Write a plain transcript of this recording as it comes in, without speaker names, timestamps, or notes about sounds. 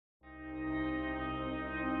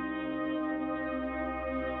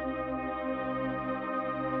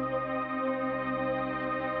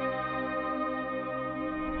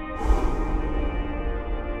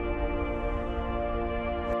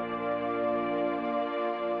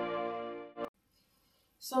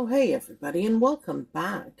So hey everybody, and welcome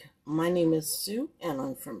back. My name is Sue and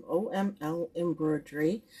I'm from OML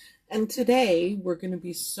Embroidery, and today we're going to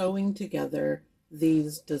be sewing together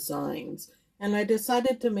these designs, and I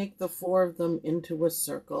decided to make the four of them into a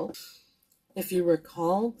circle. If you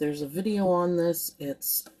recall, there's a video on this.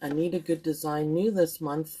 It's Anita Good Design, new this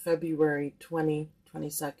month, February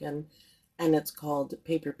 22nd, and it's called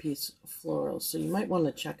Paper Piece Floral, so you might want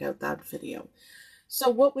to check out that video. So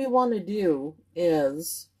what we want to do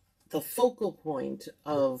is, the focal point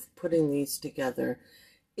of putting these together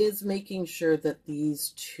is making sure that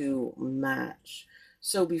these two match.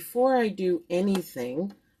 So before I do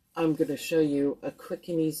anything, I'm going to show you a quick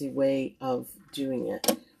and easy way of doing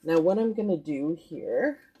it. Now what I'm going to do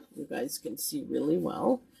here, you guys can see really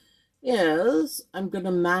well, is I'm going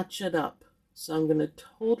to match it up. So I'm going to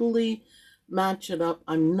totally match it up.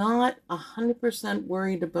 I'm not 100%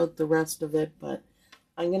 worried about the rest of it, but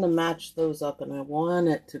I'm going to match those up and I want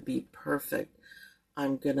it to be perfect.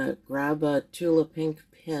 I'm going to grab a Tulip Pink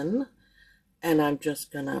pin and I'm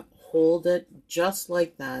just going to hold it just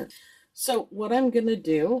like that. So what I'm going to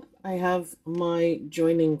do, I have my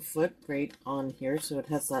joining foot right on here, so it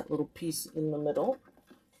has that little piece in the middle,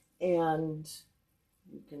 and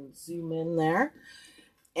you can zoom in there.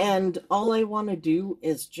 And all I want to do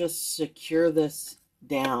is just secure this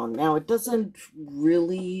down. Now it doesn't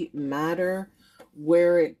really matter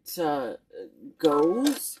where it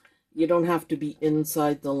goes. You don't have to be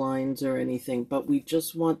inside the lines or anything, but we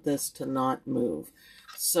just want this to not move.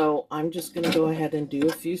 So I'm just going to go ahead and do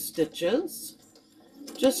a few stitches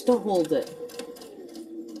just to hold it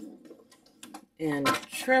and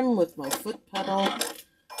trim with my foot pedal,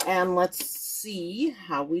 and let's see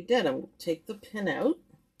how we did. I'm going to take the pin out,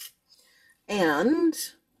 and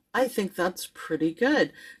I think that's pretty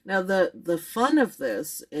good. Now the fun of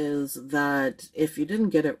this is that if you didn't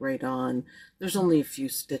get it right on, there's only a few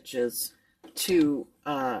stitches to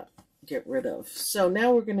get rid of. So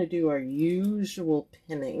now we're going to do our usual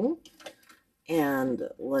pinning, and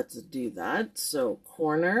let's do that. So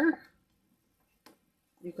corner,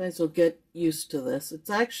 you guys will get used to this. It's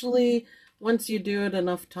actually, once you do it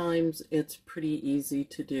enough times, it's pretty easy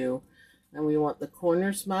to do. And we want the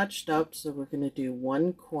corners matched up, so we're going to do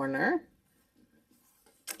one corner,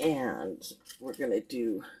 and we're going to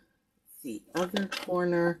do the other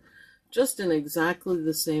corner just in exactly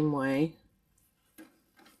the same way.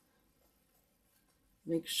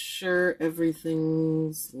 Make sure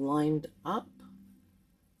everything's lined up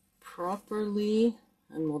properly,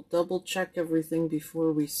 and we'll double check everything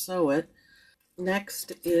before we sew it.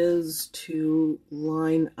 Next is to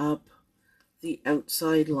line up the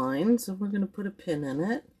outside line, so we're going to put a pin in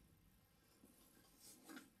it,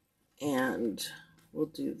 and we'll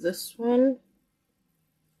do this one,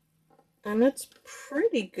 and it's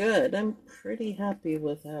pretty good. I'm pretty happy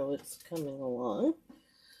with how it's coming along,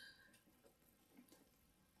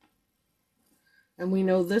 and we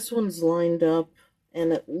know this one's lined up,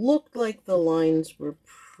 and it looked like the lines were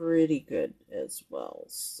pretty good as well,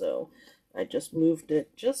 so I just moved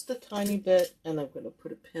it just a tiny bit, and I'm going to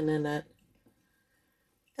put a pin in it.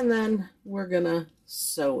 And then we're gonna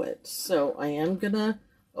sew it. So I am gonna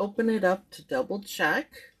open it up to double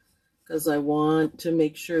check, because I want to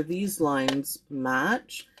make sure these lines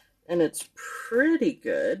match, and it's pretty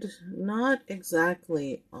good, not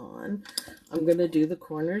exactly on. I'm gonna do the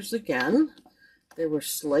corners again. They were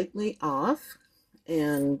slightly off,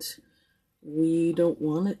 and we don't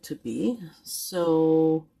want it to be,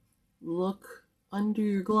 so look under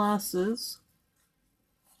your glasses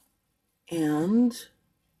and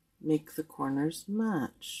make the corners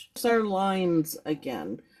match. It's our lines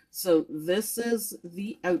again. So this is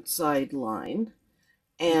the outside line,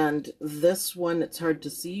 and this one, it's hard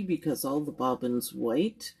to see because all the bobbin's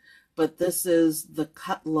white, but this is the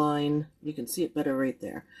cut line. You can see it better right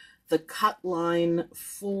there. The cut line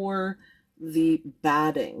for the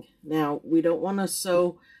batting. Now we don't want to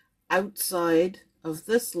sew outside of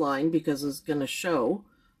this line because it's going to show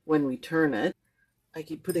when we turn it. I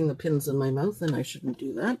keep putting the pins in my mouth and I shouldn't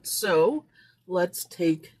do that. So let's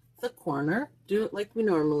take the corner, do it like we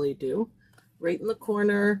normally do, right in the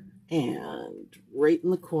corner and right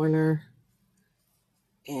in the corner,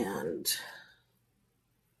 and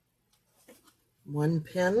one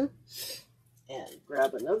pin, and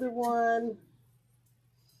grab another one,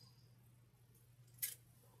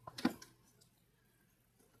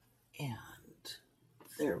 and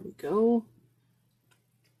there we go.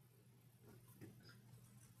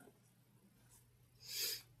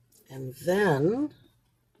 And then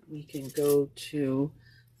we can go to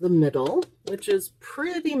the middle, which is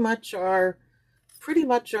pretty much our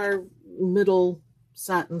middle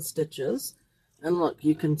satin stitches. And look,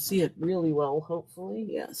 you can see it really well, hopefully.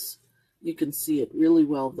 Yes, you can see it really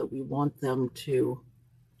well that we want them to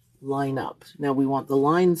line up. Now we want the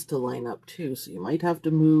lines to line up too, so you might have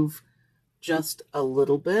to move just a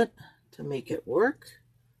little bit to make it work.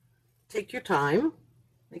 Take your time.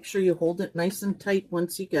 Make sure you hold it nice and tight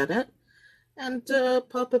once you get it, and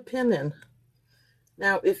pop a pin in.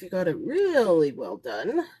 Now, if you got it really well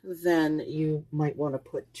done, then you might want to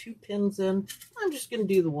put 2 pins in. I'm just going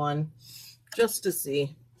to do the one just to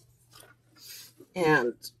see.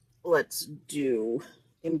 And let's do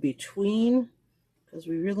in between, because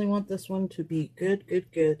we really want this one to be good,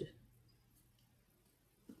 good, good.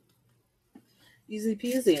 Easy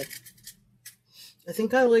peasy. I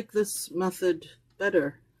think I like this method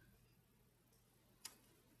better.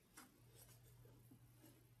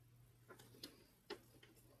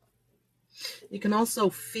 You can also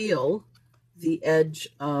feel the edge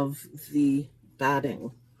of the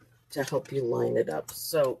batting to help you line it up.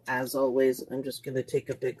 So as always, I'm just going to take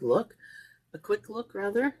a quick look,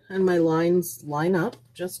 and my lines line up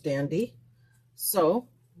just dandy. So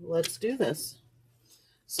let's do this.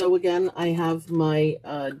 So again, I have my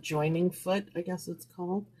joining foot, I guess it's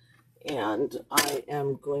called, and I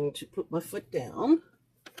am going to put my foot down,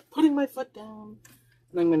 and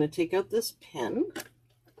I'm going to take out this pin,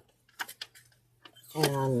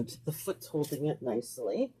 and the foot's holding it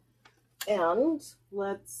nicely. And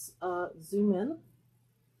let's zoom in,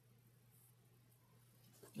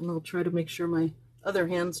 and I'll try to make sure my other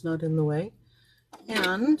hand's not in the way.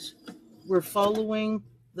 And we're following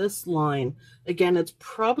this line. Again, it's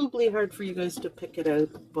probably hard for you guys to pick it out,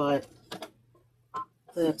 but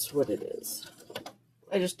that's what it is.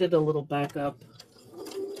 I just did a little backup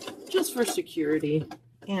just for security,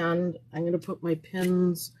 and I'm going to put my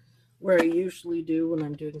pins where I usually do when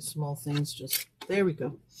I'm doing small things. Just there we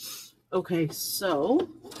go. Okay, so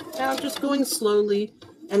now just going slowly,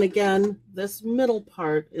 and again, this middle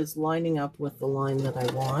part is lining up with the line that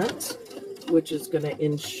I want, which is going to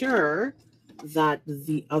ensure that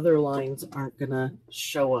the other lines aren't going to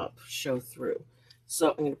show through. So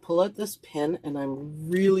I'm going to pull out this pin, and I'm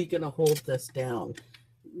really going to hold this down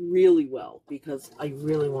really well because I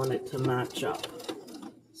really want it to match up.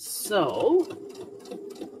 So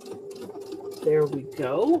there we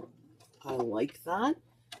go. I like that.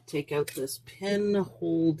 Take out this pin,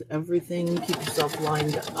 hold everything, keep yourself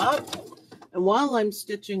lined up. And while I'm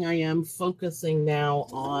stitching, I am focusing now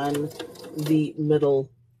on the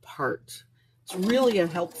middle part. It's really a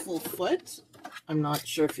helpful foot. I'm not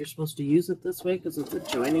sure if you're supposed to use it this way because it's a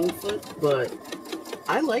joining foot, but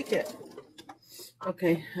I like it.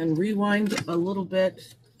 Okay, and rewind a little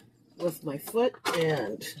bit with my foot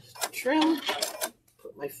and trim.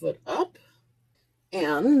 Put my foot up,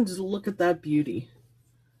 and look at that beauty.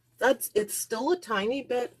 It's still a tiny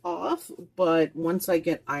bit off, but once I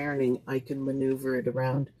get ironing, I can maneuver it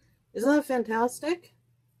around. Isn't that fantastic?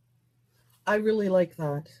 I really like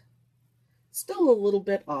that. Still a little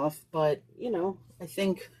bit off, but, you know, I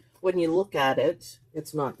think when you look at it,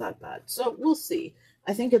 it's not that bad. So we'll see.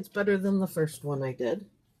 I think it's better than the first one I did,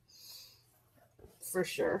 for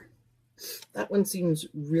sure. That one seems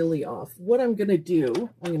really off. What I'm going to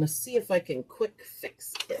do, I'm going to see if I can quick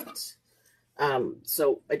fix it.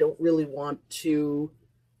 So I don't really want to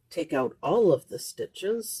take out all of the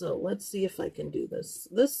stitches. So let's see if I can do this.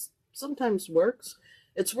 This sometimes works.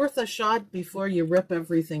 It's worth a shot before you rip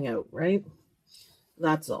everything out, right?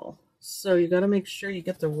 That's all. So you got to make sure you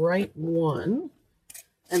get the right one,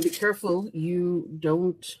 and be careful you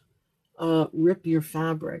don't rip your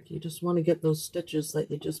fabric. You just want to get those stitches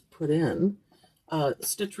that you just put in.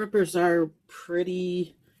 Stitch rippers are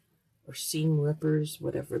pretty, or seam rippers,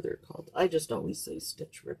 whatever they're called. I just always say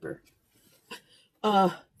stitch ripper.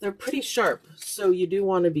 They're pretty sharp, so you do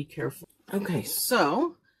want to be careful. Okay,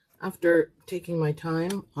 so after taking my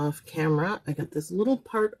time off camera, I got this little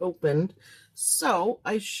part opened, so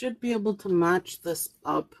I should be able to match this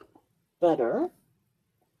up better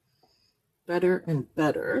and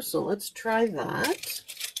better. So let's try that.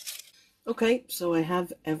 Okay, so I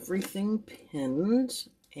have everything pinned,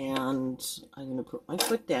 and I'm going to put my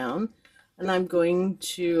foot down, and I'm going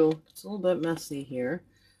to, it's a little bit messy here,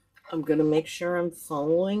 I'm going to make sure I'm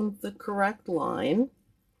following the correct line.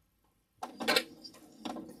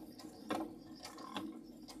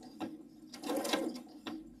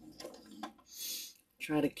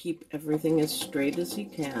 Try to keep everything as straight as you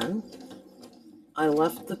can. I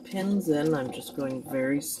left the pins in. I'm just going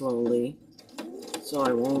very slowly so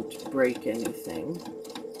I won't break anything.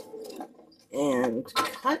 And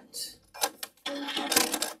cut.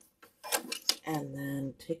 And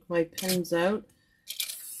then take my pins out.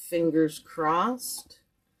 Fingers crossed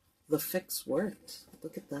the fix worked.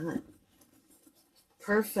 Look at that.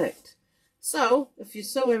 Perfect. So if you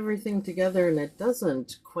sew everything together and it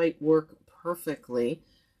doesn't quite work perfectly,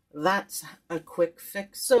 that's a quick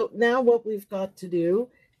fix. So now what we've got to do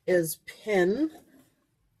is pin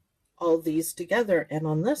all these together. And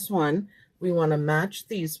on this one, we want to match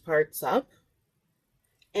these parts up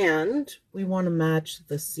and we want to match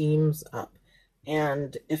the seams up.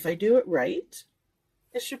 And if I do it right,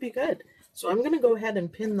 it should be good. So I'm going to go ahead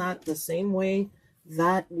and pin that the same way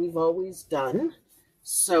that we've always done.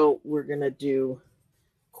 So we're going to do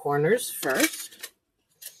corners first.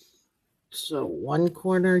 So one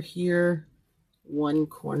corner here, one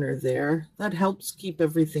corner there. That helps keep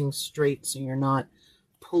everything straight so you're not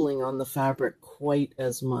pulling on the fabric quite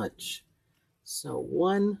as much. So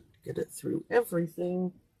one, get it through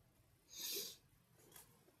everything.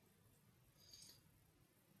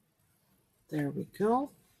 There we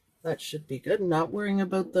go. That should be good. Not worrying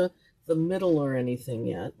about the middle or anything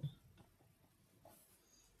yet.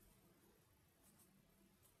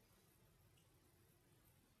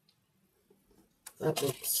 That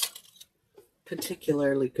looks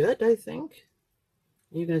particularly good, I think.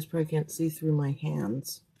 You guys probably can't see through my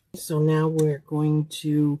hands. So now we're going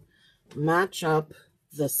to match up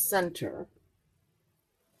the center.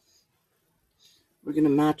 We're going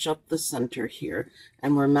to match up the center here,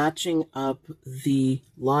 and we're matching up the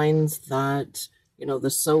lines that, you know,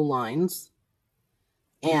 the sew lines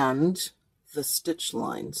and the stitch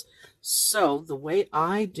lines. So the way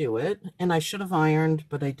I do it, and I should have ironed,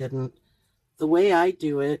 but I didn't. The way I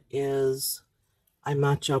do it is I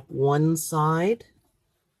match up one side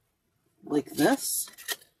like this,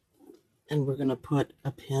 and we're going to put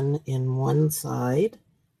a pin in one side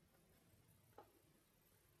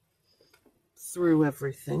through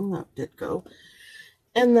everything. That did go.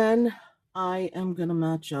 And then I am going to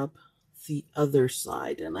match up the other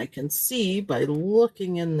side, and I can see by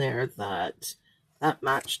looking in there that that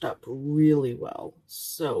matched up really well.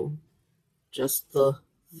 So just the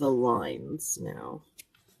lines now.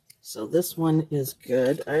 So this one is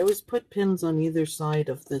good. I always put pins on either side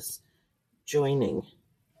of this joining.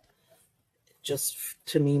 It just,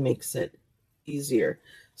 to me, makes it easier.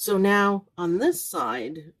 So now on this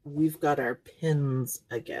side, we've got our pins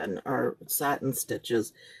again, our satin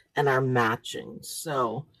stitches, and our matching.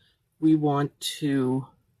 So we want to,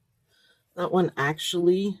 that one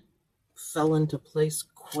actually fell into place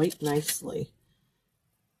quite nicely.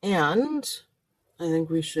 And I think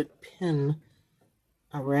we should pin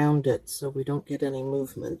around it so we don't get any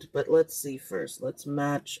movement. But let's see first. Let's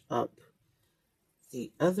match up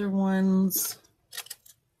the other ones.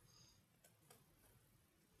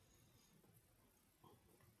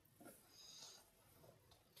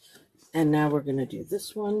 And now we're going to do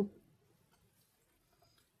this one.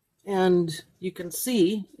 And you can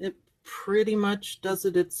see it pretty much does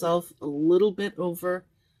it itself a little bit over.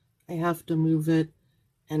 I have to move it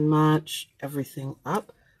and match everything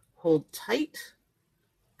up. Hold tight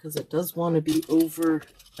because it does want to be over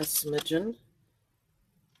a smidgen.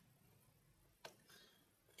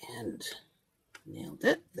 And nailed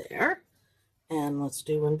it there. And let's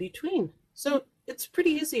do in between. So it's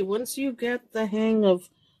pretty easy. Once you get the hang of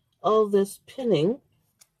all this pinning,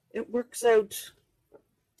 it works out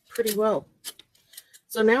pretty well.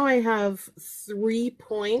 So now I have 3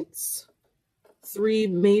 points, 3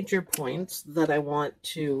 major points that I want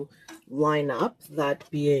to line up, that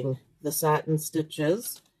being the satin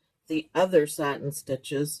stitches, the other satin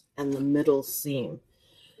stitches, and the middle seam.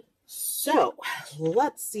 So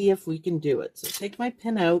let's see if we can do it. So take my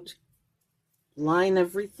pin out, line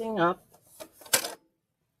everything up,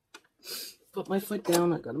 put my foot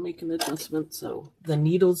down. I gotta make an adjustment so the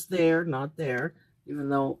needle's there, not there, even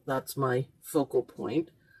though that's my focal point.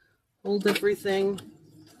 Hold everything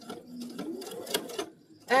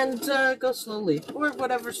and go slowly, or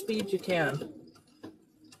whatever speed you can,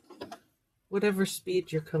 whatever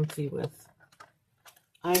speed you're comfy with.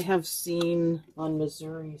 I have seen on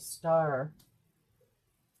Missouri Star,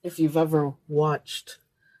 if you've ever watched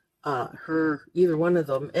her, either one of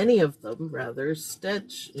them, any of them rather,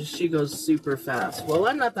 stitch, she goes super fast. Well,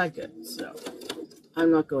 I'm not that good, so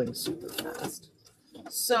I'm not going super fast.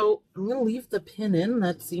 So I'm going to leave the pin in.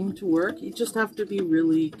 That seemed to work. You just have to be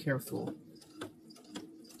really careful.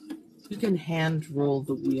 You can hand roll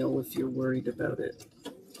the wheel if you're worried about it.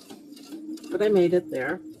 But I made it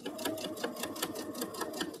there.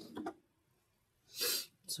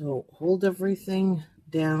 So hold everything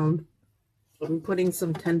down. I'm putting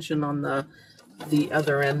some tension on the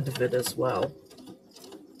other end of it as well.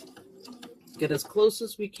 Get as close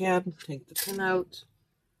as we can. Take the pin out.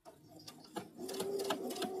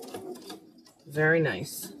 Very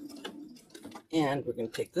nice. And we're going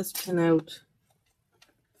to take this pin out.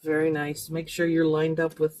 Very nice. Make sure you're lined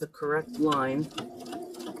up with the correct line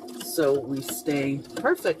so we stay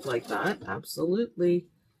perfect like that. Absolutely.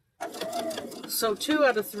 So 2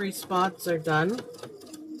 out of 3 spots are done.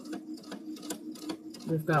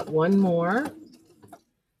 We've got one more.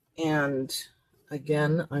 And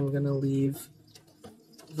again, I'm going to leave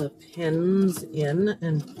the pins in,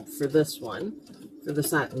 and for this one, for the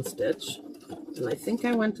satin stitch. And I think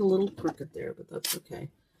I went a little crooked there, but that's okay.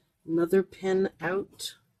 Another pin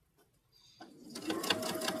out.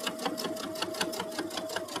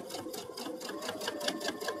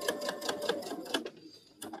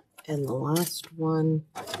 And the last one.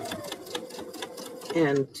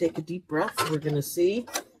 And take a deep breath. We're going to see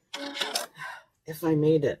if I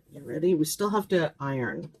made it. You ready? We still have to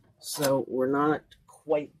iron, so we're not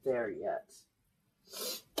quite there yet.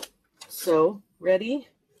 So, ready?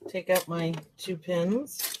 Take out my 2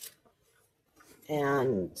 pins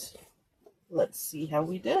and let's see how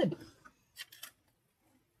we did.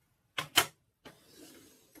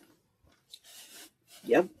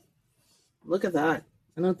 Yep. Look at that.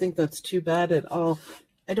 I don't think that's too bad at all.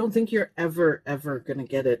 I don't think you're ever going to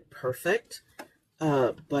get it perfect,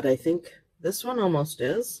 but I think this one almost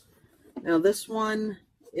is. Now this one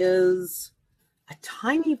is a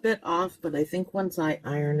tiny bit off, but I think once I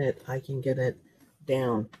iron it, I can get it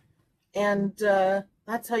down. And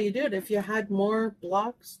that's how you do it. If you had more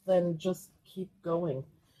blocks, then just keep going.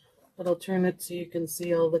 But I'll turn it so you can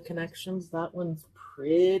see all the connections. That one's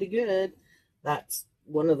pretty good. That's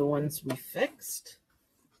one of the ones we fixed.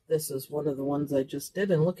 This is one of the ones I just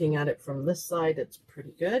did, and looking at it from this side, it's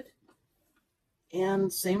pretty good.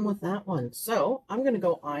 And same with that one. So I'm going to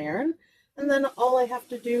go iron, and then all I have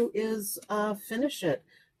to do is finish it.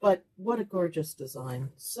 But what a gorgeous design.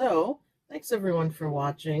 So thanks everyone for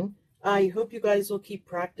watching. I hope you guys will keep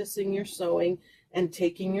practicing your sewing and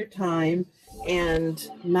taking your time and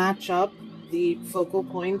match up the focal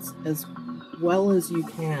points as well as you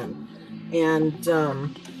can. And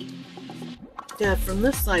yeah, from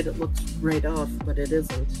this side it looks right off, but it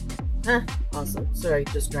isn't. Awesome. Sorry,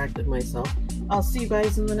 distracted myself. I'll see you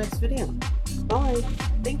guys in the next video. Bye.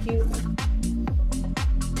 Thank you.